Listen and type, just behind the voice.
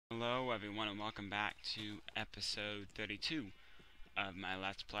Hello everyone and welcome back to episode 32 of my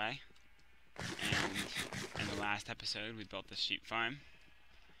Let's Play. And in the last episode we built the sheep farm.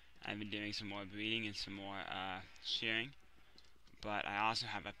 I've been doing some more breeding and some more shearing, but I also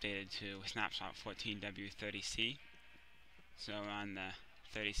have updated to snapshot 14W30C. So we're on the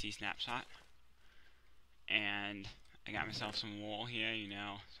 30C snapshot, and I got myself some wool here, you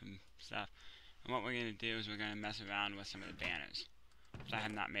know, some stuff. And what we're going to do is we're going to mess around with some of the banners. So I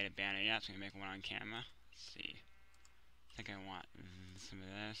have not made a banner yet, so I'm going to make one on camera. Let's see. I think I want some of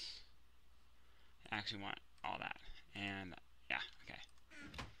this. I actually want all that. And, yeah, okay.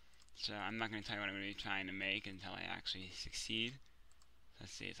 So I'm not going to tell you what I'm going to be trying to make until I actually succeed.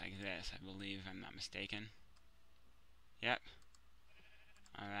 Let's see, it's like this, I believe, if I'm not mistaken. Yep.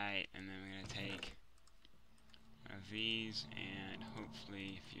 Alright, and then we're going to take one of these, and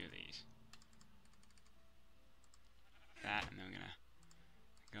hopefully a few of these. That, and then we're going to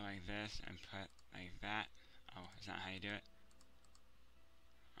go like this and put like that. Oh, is that how you do it?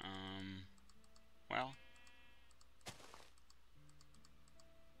 Well.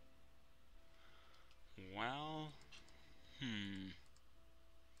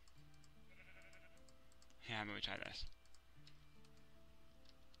 Yeah, how about we try this?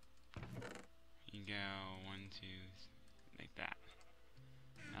 You go 1, 2, like that.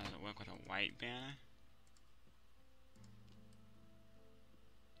 Now does it work with a white banner?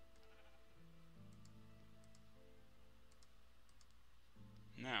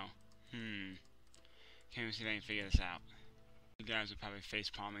 No. Can't even see if I can figure this out. You guys are probably face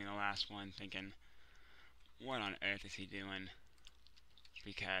palming the last one, thinking, what on earth is he doing?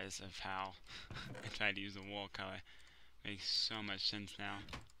 Because of how I tried to use the wool color. Makes so much sense now.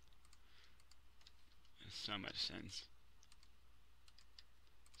 So much sense.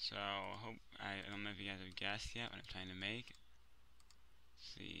 So I don't know if you guys have guessed yet what I'm trying to make.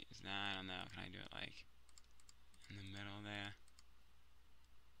 Let's see, is that, I don't know, can I do it like in the middle there?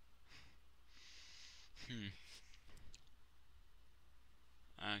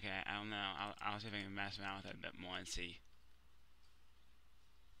 Okay, I don't know. I'll see if I can mess around with it a bit more and see.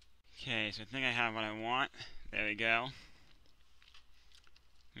 Okay, so I think I have what I want. There we go.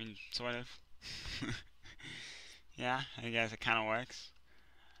 I mean, sort of. Yeah, I guess it kind of works.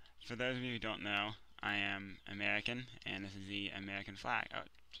 For those of you who don't know, I am American, and this is the American flag. Oh,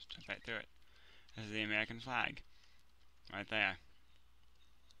 just jump right through it. This is the American flag. Right there.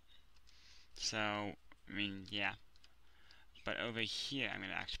 So, I mean, yeah. But over here, I'm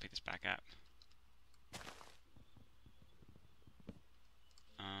going to actually pick this back up.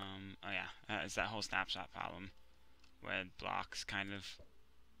 Oh yeah, it's that whole snapshot problem where blocks kind of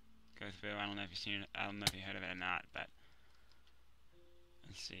go through. I don't know if you've seen it, I don't know if you heard of it or not, but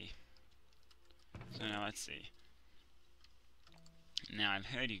let's see. So now let's see. Now I've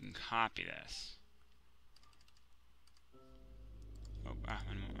heard you can copy this. Oh,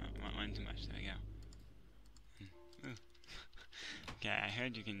 one too much. There we go. Ooh. Okay, I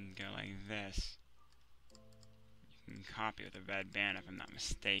heard you can go like this. You can copy with a red banner if I'm not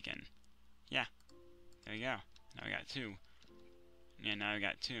mistaken. Yeah, there we go. Now we got two. Yeah, now we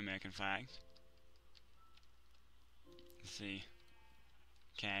got two American flags. Let's see.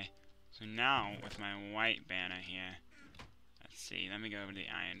 Okay, so now with my white banner here, let's see, let me go over to the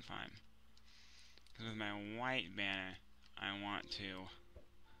iron farm. Because with my white banner, I want to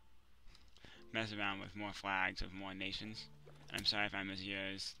mess around with more flags of more nations. I'm sorry if I miss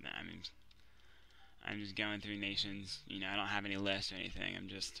yours. I mean, I'm just going through nations. You know, I don't have any list or anything. I'm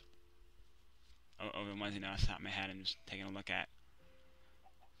just over the ones, you know, off the top of my head. I'm just taking a look at.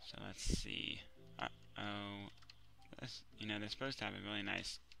 So let's see. Oh, this, you know, they're supposed to have a really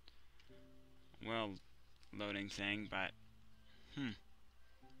nice world loading thing, but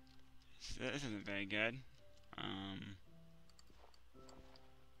this isn't very good.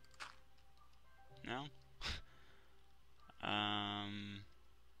 No.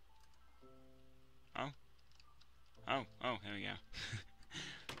 Oh, here we go.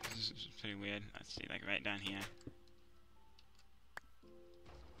 This is pretty weird. Let's see, like right down here.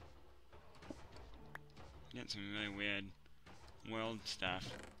 Get some really weird world stuff.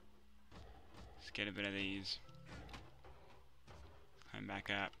 Let's get a bit of these. Climb back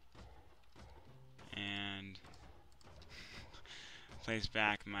up. And place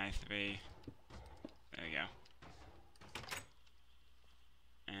back my 3. There we go.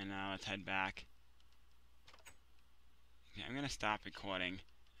 And now let's head back. Okay, I'm gonna stop recording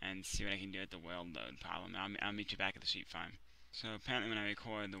and see what I can do with the world load problem. I'll meet you back at the sheep farm. So apparently when I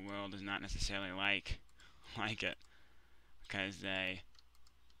record, the world is not necessarily like it, because it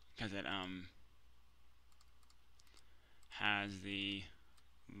has the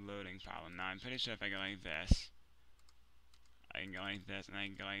loading I'm pretty sure if I go like this, I can go like this, and I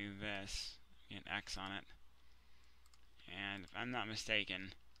can go like this, get an X on it. And if I'm not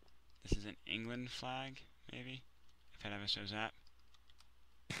mistaken, this is an England flag, maybe? If it ever shows up.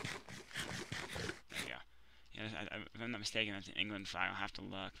 There we go. Yeah, if I'm not mistaken, that's an England flag. I'll have to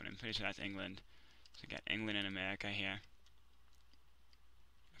look, but I'm pretty sure that's England. So we got England and America here.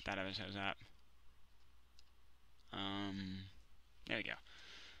 If that ever shows up. There we go.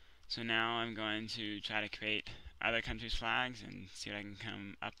 So now I'm going to try to create other countries' flags and see what I can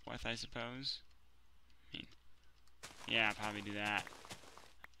come up with, I suppose. I mean, yeah, I'll probably do that.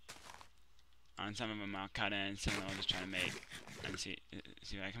 On some of them I'll cut in, some of them I'll just try to make and see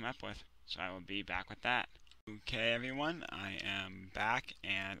what I come up with. So I will be back with that. Okay, everyone, I am back,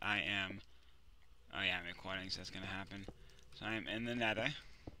 and I am... Oh yeah, I'm recording, so that's going to happen. So I am in the nether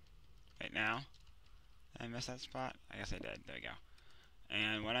right now. Did I miss that spot? I guess I did. There we go.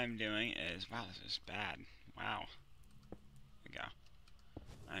 And what I'm doing is... Wow, this is bad. Wow. There we go.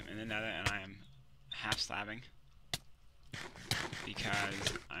 I'm in the nether, and I am half slabbing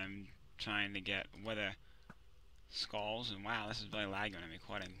because I'm trying to get wither skulls, and wow, this is really laggy when I'm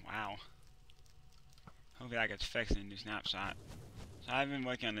recording. Wow. Hopefully that gets fixed in a new snapshot. So I've been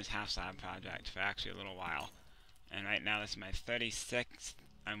working on this half slab project for actually a little while, and right now this is my 36th.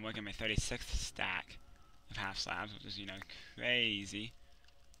 I'm working my 36th stack of half slabs, which is, you know, crazy.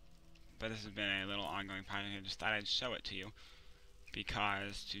 But this has been a little ongoing project. I just thought I'd show it to you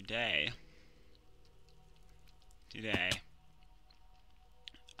because today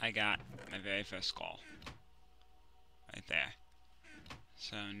I got my very first skull right there.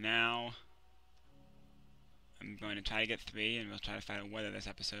 So now I'm going to try to get 3, and we'll try to find a wither this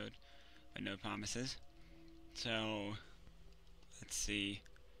episode, but no promises. So let's see.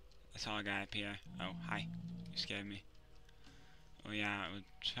 I saw a guy up here. Oh, hi. You scared me. Oh yeah, we'll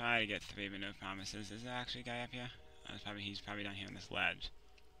try to get 3, but no promises. Is there actually a guy up here? He's probably down here on this ledge.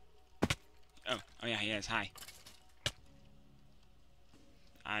 Oh yeah, he is. Hi.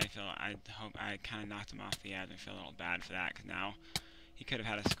 I hope I kind of knocked him off the edge. I feel a little bad for that, because now he could have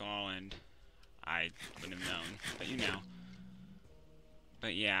had a skull and I wouldn't have known, but you know.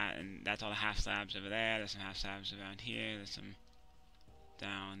 But yeah, and that's all the half slabs over there. There's some half slabs around here. There's some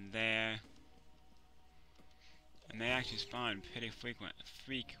down there. And they actually spawn pretty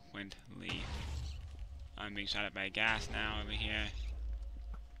frequently. I'm being shot at by gas now over here.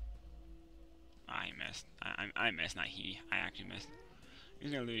 I missed. I missed, not he. I actually missed.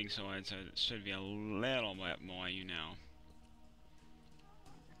 Using a looting sword, so it should be a little bit more, you know.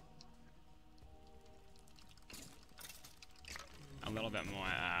 A little bit more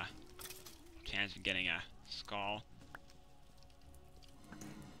chance of getting a skull.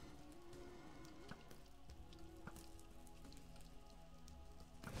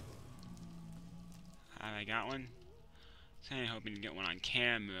 Have I got one? So I'm hoping to get one on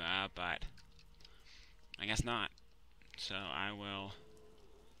camera, but I guess not. So I will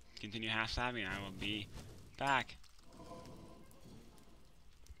continue half slabbing, and I will be back.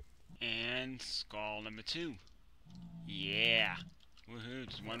 And skull number 2. Yeah. Woohoo,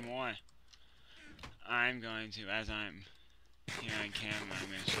 just one more. I'm going to, as I'm here on camera, I'm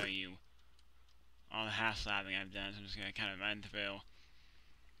going to show you all the half slabbing I've done. So I'm just going to kind of run through.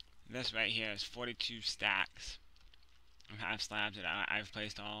 This right here is 42 stacks of half slabs that I've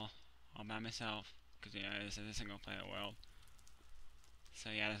placed all by myself. Because, you know, this is a single player world. So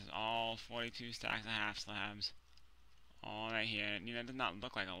yeah, this is all 42 stacks of half slabs. All right here. And, you know, it does not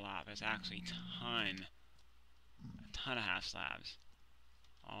look like a lot, but it's actually a ton of half slabs.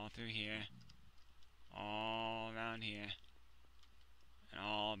 All through here. All around here. And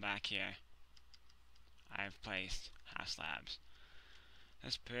all back here. I've placed half slabs.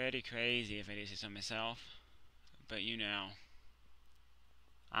 That's pretty crazy if I do say so myself. But you know,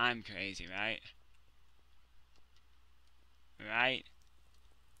 I'm crazy, right? Right?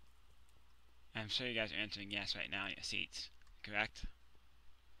 I'm sure you guys are answering yes right now in your seats, correct?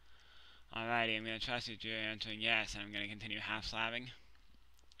 Alrighty, I'm going to trust that you're answering yes, and I'm going to continue half slabbing.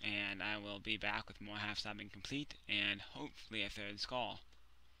 And I will be back with more half slabbing complete, and hopefully a 3rd skull.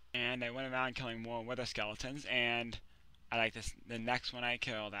 And I went around killing more wither skeletons, and I like this. The next one I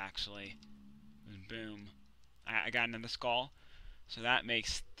killed, actually, was boom. I got another skull, so that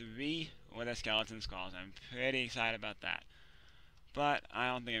makes 3 wither skeleton skulls. I'm pretty excited about that. But I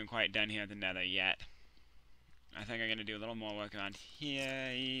don't think I'm quite done here at the nether yet. I think I'm going to do a little more work around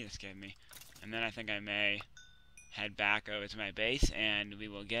here. That scared me. And then I think I may head back over to my base, and we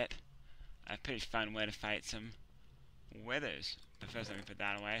will get a pretty fun way to fight some withers. But first let me put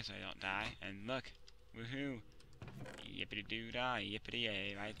that away so I don't die. And look, woohoo! Yippity-doo-dah,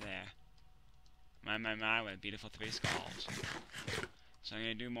 yippity-yay, right there. My, what a beautiful 3 skulls. So I'm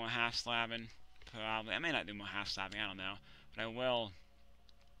going to do more half-slabbing, probably. I may not do more half-slabbing, I don't know. But I will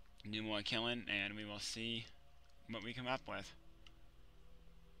do more killing, and we will see what we come up with.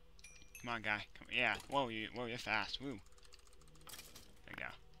 Come on, guy. Come, yeah. Whoa, you're fast. Woo. There we go.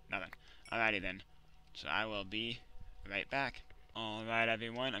 Nothing. Alrighty then. So I will be right back. Alright,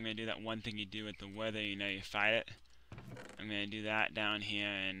 everyone. I'm going to do that one thing you do with the wither, you know, you fight it. I'm going to do that down here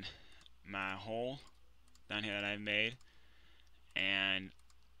in my hole. Down here that I've made. And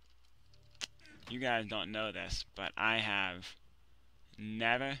you guys don't know this, but I have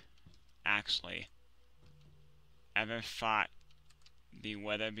never actually ever fought the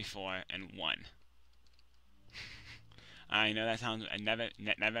wither before and won. I know that sounds never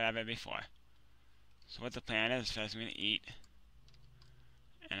ever before. So what the plan is, first I'm going to eat,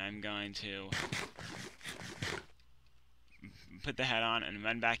 and I'm going to put the head on and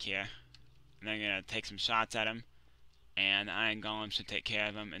run back here, and then I'm going to take some shots at him, and the Iron Golem should take care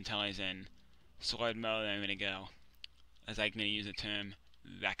of him until he's in sword mode, and I'm going to go, as I'm going to use the term,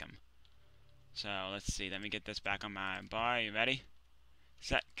 wreck him. So let's see, let me get this back on my bar. You ready?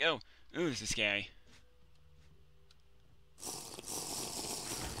 Set, go! Ooh, this is scary.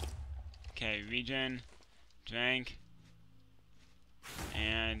 Okay, regen, drink,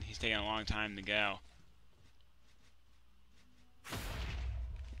 and he's taking a long time to go.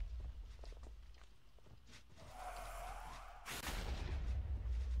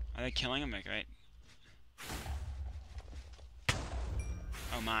 Are they killing him? Like, right?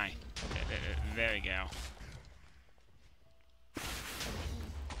 Oh my. There we go.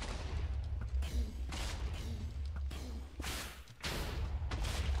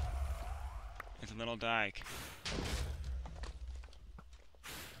 It's a little dyke.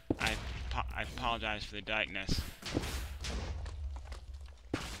 I apologize for the dykeness.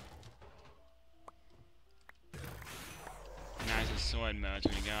 Now he's in sword mode, so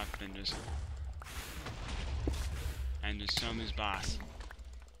we go up and just show him his boss.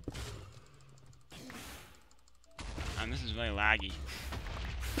 This is really laggy.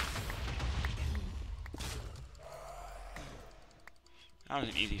 That was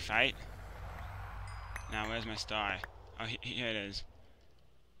an easy fight. Now where's my star? Oh, here it is.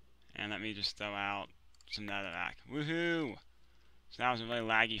 And let me just throw out some netherrack. Woohoo! So that was a really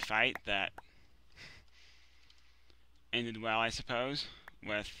laggy fight that ended well, I suppose,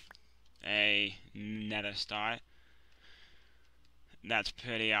 with a nether star. That's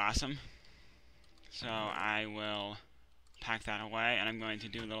pretty awesome. So I will pack that away, and I'm going to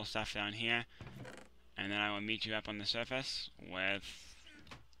do little stuff down here, and then I will meet you up on the surface with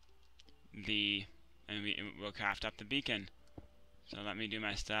and we'll craft up the beacon. So let me do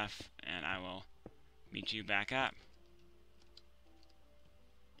my stuff, and I will meet you back up.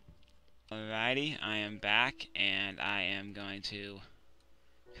 Alrighty, I am back, and I am going to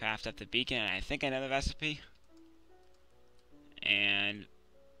craft up the beacon, and I think I know the recipe. And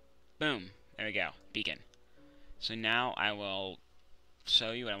boom, there we go, beacon. So now I will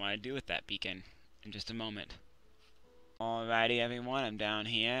show you what I want to do with that beacon in just a moment. Alrighty everyone, I'm down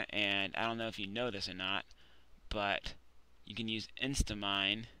here, and I don't know if you know this or not, but you can use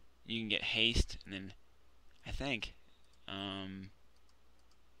Instamine. You can get haste, and then I think oh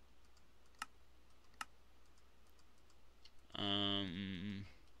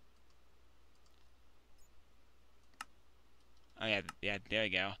yeah, there we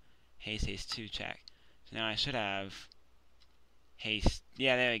go. Haste 2 check. So now I should have haste.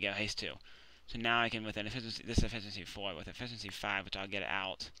 Yeah, there we go, haste 2. So now I can, with an efficiency, this is efficiency 4, with efficiency 5, which I'll get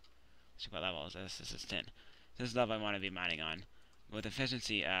out. So what level is this? This is 10. This is the level I want to be mining on. With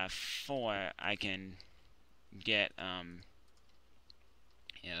efficiency 4, I can get, yeah,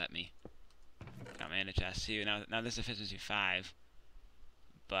 let me, got my ender chest. See, now this is efficiency 5,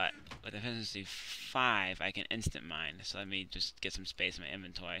 but with efficiency 5, I can instant mine. So let me just get some space in my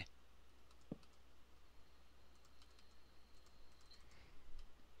inventory.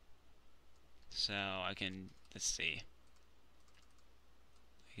 So I can, let's see,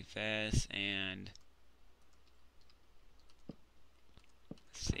 like this, and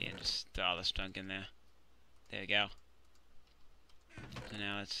let's see, and just throw all this junk in there. There we go. So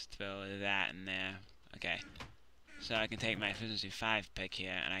now let's throw that in there. Okay. So I can take my efficiency 5 pick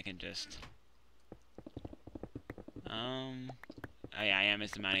here, and I can just, oh yeah, I am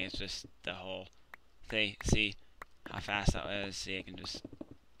instant mining. It's just the whole thing. See how fast that was. See, I can just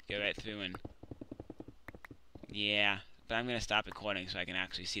go right through and. Yeah, but I'm going to stop recording so I can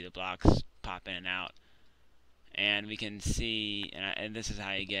actually see the blocks pop in and out. And we can see, and this is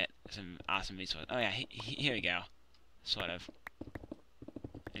how you get some awesome resources. Oh yeah, here we go. Sort of.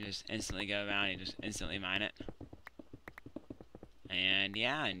 and just instantly go around and just instantly mine it. And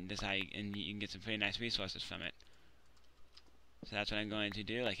yeah, and that's how you can get some pretty nice resources from it. So that's what I'm going to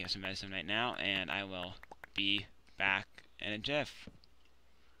do. Like, I have some medicine right now, and I will be back in a jiff.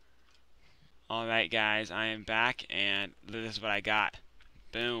 Alright guys, I am back, and this is what I got.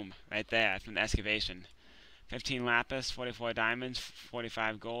 Boom, right there, from the excavation. 15 lapis, 44 diamonds,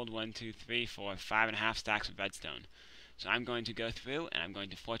 45 gold, 1, 2, 3, 4, 5.5 stacks of redstone. So I'm going to go through, and I'm going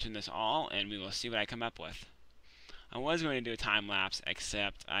to fortune this all, and we will see what I come up with. I was going to do a time lapse,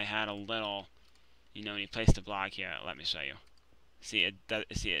 except I had a little, you know, when you place the block here, let me show you. See,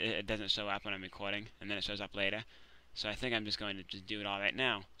 it doesn't show up when I'm recording, and then it shows up later. So I think I'm just going to just do it all right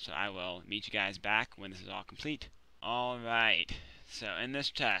now. So I will meet you guys back when this is all complete. Alright, so in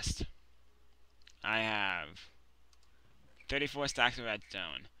this chest, I have 34 stacks of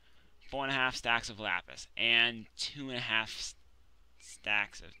redstone, 4.5 stacks of lapis, and 2.5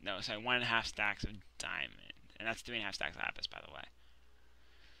 stacks of, no, sorry, 1.5 stacks of diamond. And that's 3.5 stacks of lapis, by the way.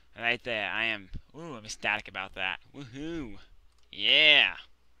 Right there, I'm ecstatic about that. Woohoo! Yeah!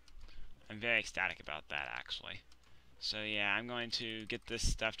 I'm very ecstatic about that, actually. So yeah, I'm going to get this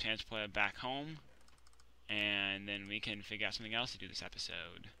stuff transported back home, and then we can figure out something else to do this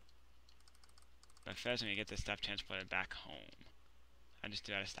episode. But first, I'm going to get this stuff transported back home. I just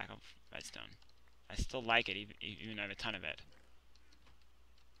threw out a stack of redstone. I still like it, even though I have a ton of it.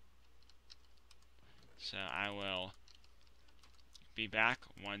 So I will be back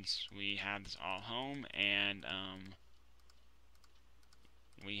once we have this all home, and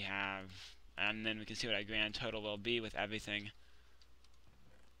then we can see what our grand total will be with everything,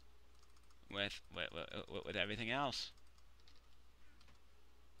 with everything else.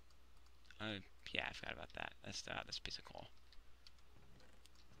 Oh yeah, I forgot about that. Let's throw out this piece of coal.